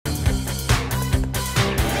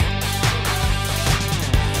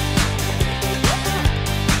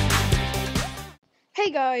Hey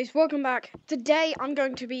guys, welcome back. Today I'm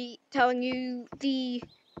going to be telling you the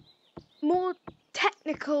more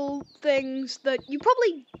technical things that you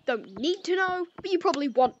probably don't need to know, but you probably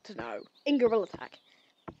want to know in Gorilla Tag.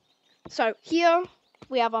 So here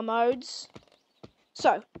we have our modes.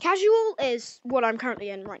 So casual is what I'm currently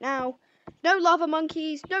in right now. No lava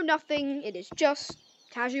monkeys, no nothing, it is just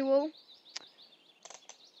casual.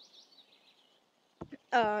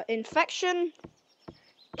 Infection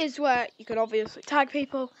is where you can obviously tag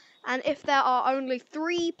people, and if there are only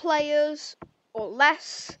 3 players or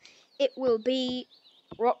less, it will be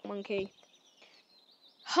Rock Monkey.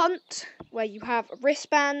 Hunt, where you have a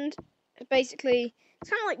wristband, basically it's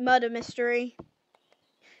kind of like Murder Mystery.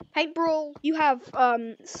 Paint Brawl, you have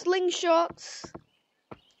slingshots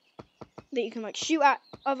that you can like shoot at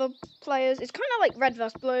other players. It's kind of like Red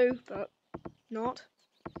vs Blue, but not.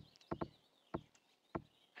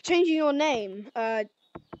 Changing your name,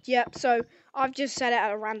 yep, so I've just set it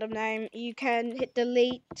at a random name. You can hit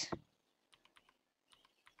delete.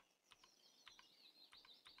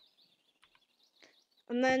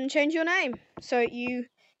 And then change your name. So you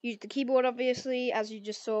use the keyboard, obviously, as you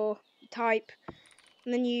just saw, type.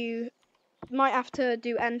 And then you might have to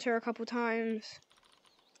do enter a couple times.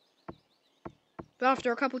 But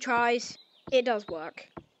after a couple tries, it does work.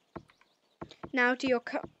 Now to your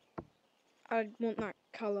I want that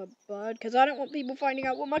color bird, because I don't want people finding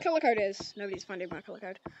out what my color code is. Nobody's finding my color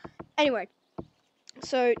code. Anyway,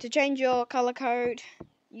 so to change your color code,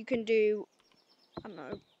 you can do, I don't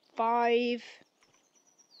know, 5,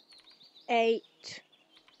 8,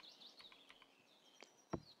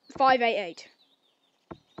 588.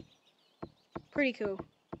 Pretty cool.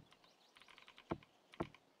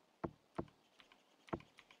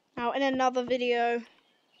 Now, in another video,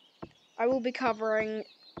 I will be covering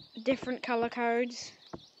different color codes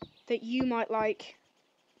that you might like.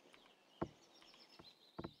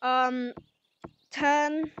 Turn.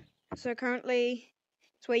 So currently,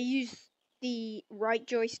 it's where you use the right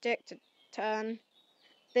joystick to turn.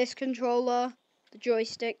 This controller, the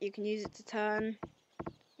joystick, you can use it to turn.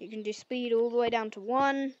 You can do speed all the way down to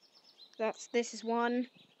 1. This is 1.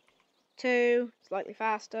 2, slightly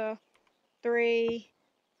faster. 3,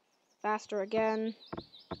 faster again.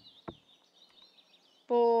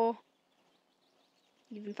 4,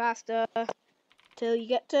 even faster, till you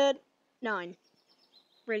get to 9.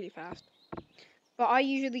 Really fast. But I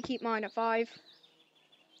usually keep mine at 5.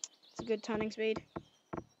 It's a good turning speed.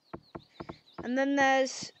 And then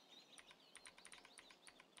there's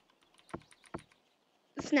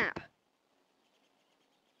snap.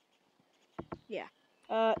 Yeah.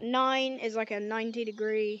 9 is like a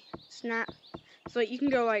 90-degree snap. So you can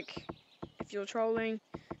go like, if you're trolling,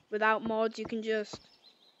 without mods, you can just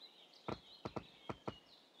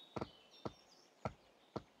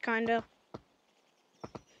kinda,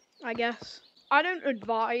 I guess. I don't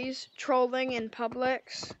advise trolling in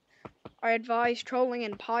publics. I advise trolling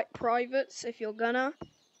in privates if you're gonna.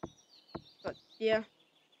 But yeah.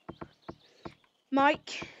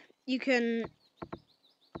 Mic, you can,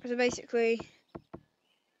 so basically,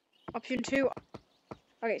 option 2.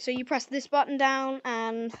 Okay, so you press this button down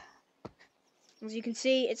and as you can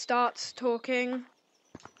see, it starts talking.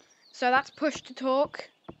 So that's push to talk.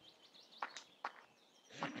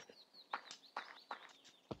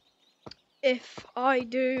 If I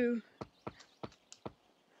do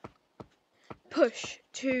push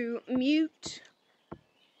to mute,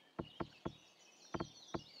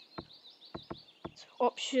 so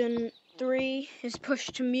option 3 is push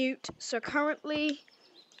to mute. So currently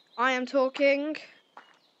I am talking.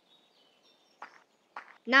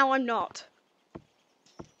 Now I'm not.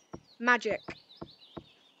 Magic.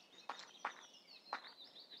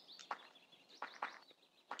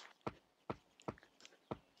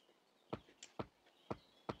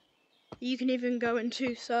 You can even go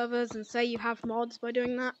into servers and say you have mods by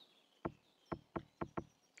doing that.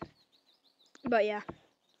 But yeah,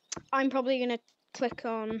 I'm probably going to click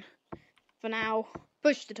on, for now,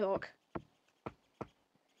 push to talk.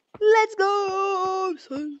 Let's go!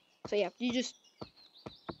 So yeah, you just,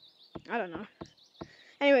 I don't know.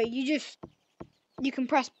 Anyway, you can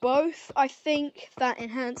press both. I think that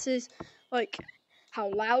enhances, like,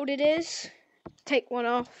 how loud it is. Take one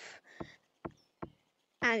off,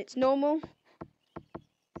 and it's normal.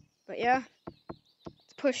 But yeah,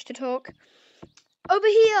 it's push to talk. Over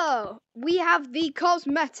here, we have the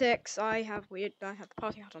cosmetics. I have the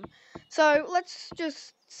party hat on. So let's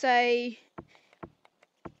just say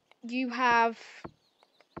you have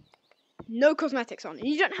no cosmetics on, and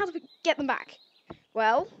you don't have to get them back.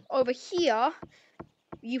 Well, over here,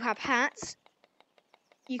 you have hats.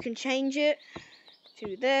 You can change it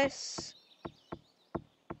to this.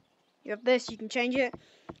 You have this, you can change it.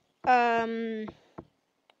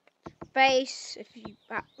 Face, if you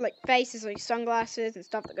like, face is like sunglasses and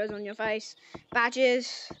stuff that goes on your face.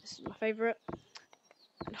 Badges, this is my favourite.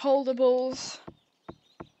 And holdables,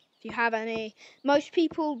 if you have any. Most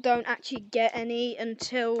people don't actually get any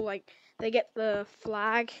until like they get the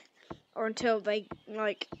flag, or until they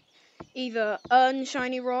like either earn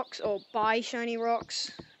shiny rocks or buy shiny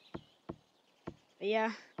rocks. But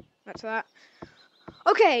yeah, that's that.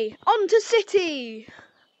 Okay, on to City!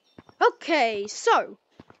 Okay, so,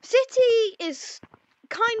 City is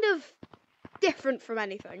kind of different from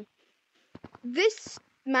anything. This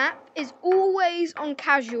map is always on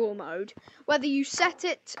casual mode, whether you set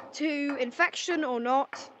it to infection or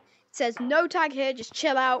not. It says no tag here, just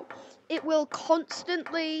chill out. It will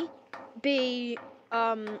constantly be,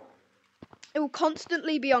 on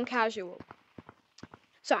casual.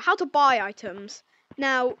 So, how to buy items.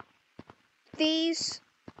 Now, these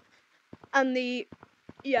and the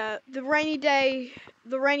rainy day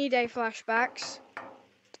flashbacks.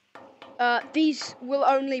 These will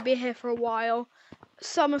only be here for a while.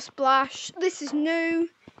 Summer Splash, this is new.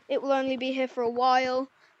 It will only be here for a while.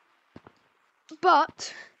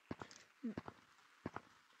 But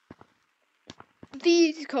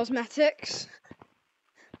these cosmetics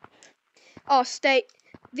are staying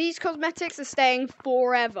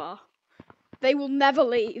forever. They will never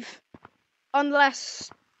leave.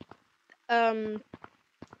 Unless Lemming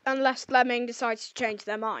decides to change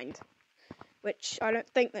their mind, which I don't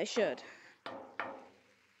think they should.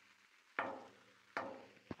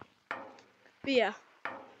 But yeah,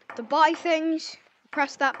 to buy things,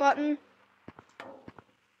 press that button.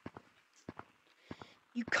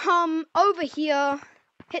 You come over here,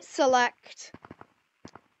 hit select.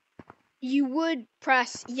 You would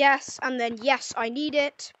press yes, and then yes, I need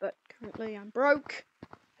it, but currently I'm broke,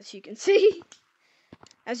 as you can see.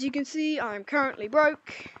 As you can see, I'm currently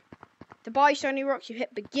broke. To buy shiny rocks, you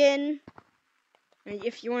hit begin. And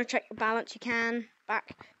if you want to check your balance, you can.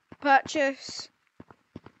 Back, purchase.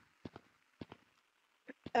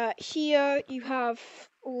 Here you have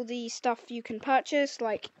all the stuff you can purchase,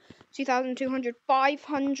 like 2,200,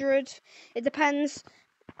 500. It depends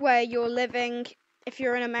where you're living. If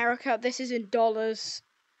you're in America, this is in dollars,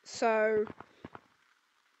 so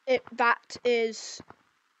that is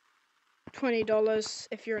 $20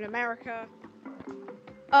 if you're in America.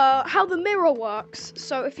 How the mirror works.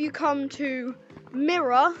 So if you come to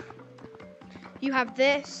mirror, you have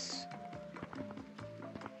this.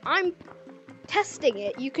 I'm testing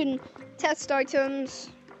it. You can test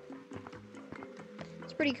items.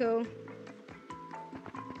 It's pretty cool.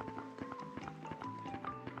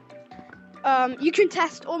 You can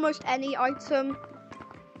test almost any item.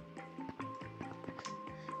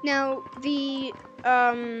 Now, the,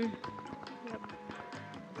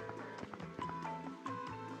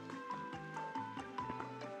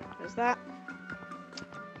 there's that.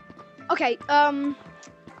 Okay,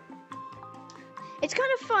 it's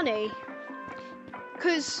kind of funny,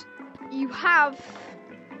 because you have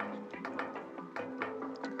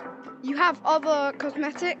other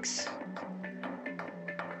cosmetics.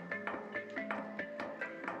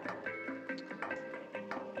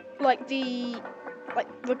 Like the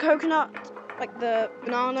coconut, like the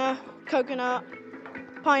banana, coconut,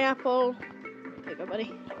 pineapple. There you go,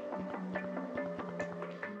 buddy.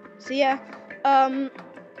 So yeah,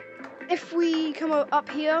 if we come up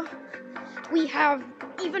here, we have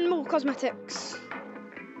even more cosmetics.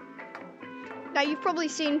 Now, you've probably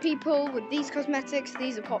seen people with these cosmetics.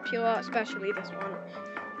 These are popular, especially this one.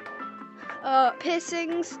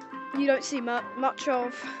 Piercings, you don't see much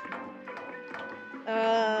of.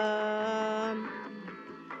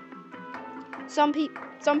 Some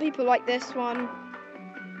people like this one.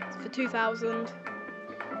 It's for 2,000.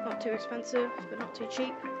 Not too expensive, but not too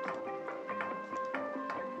cheap.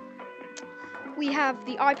 We have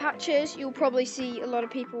the eye patches. You'll probably see a lot of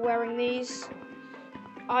people wearing these.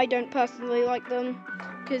 I don't personally like them,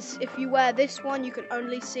 because if you wear this one, you can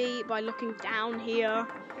only see by looking down here.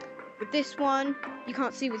 With this one, you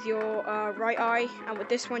can't see with your right eye, and with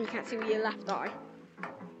this one, you can't see with your left eye.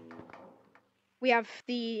 We have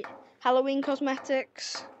the Halloween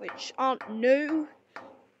cosmetics, which aren't new,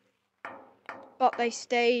 but they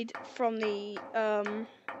stayed from the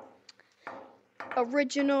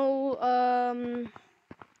original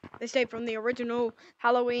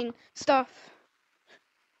Halloween stuff.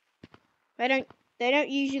 They don't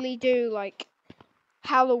usually do like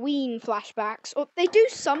Halloween flashbacks, or they do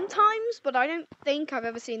sometimes, but I don't think I've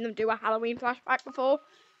ever seen them do a Halloween flashback before.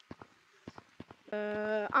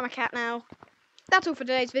 I'm a cat now. That's all for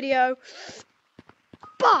today's video.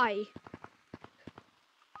 Bye!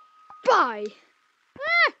 Bye!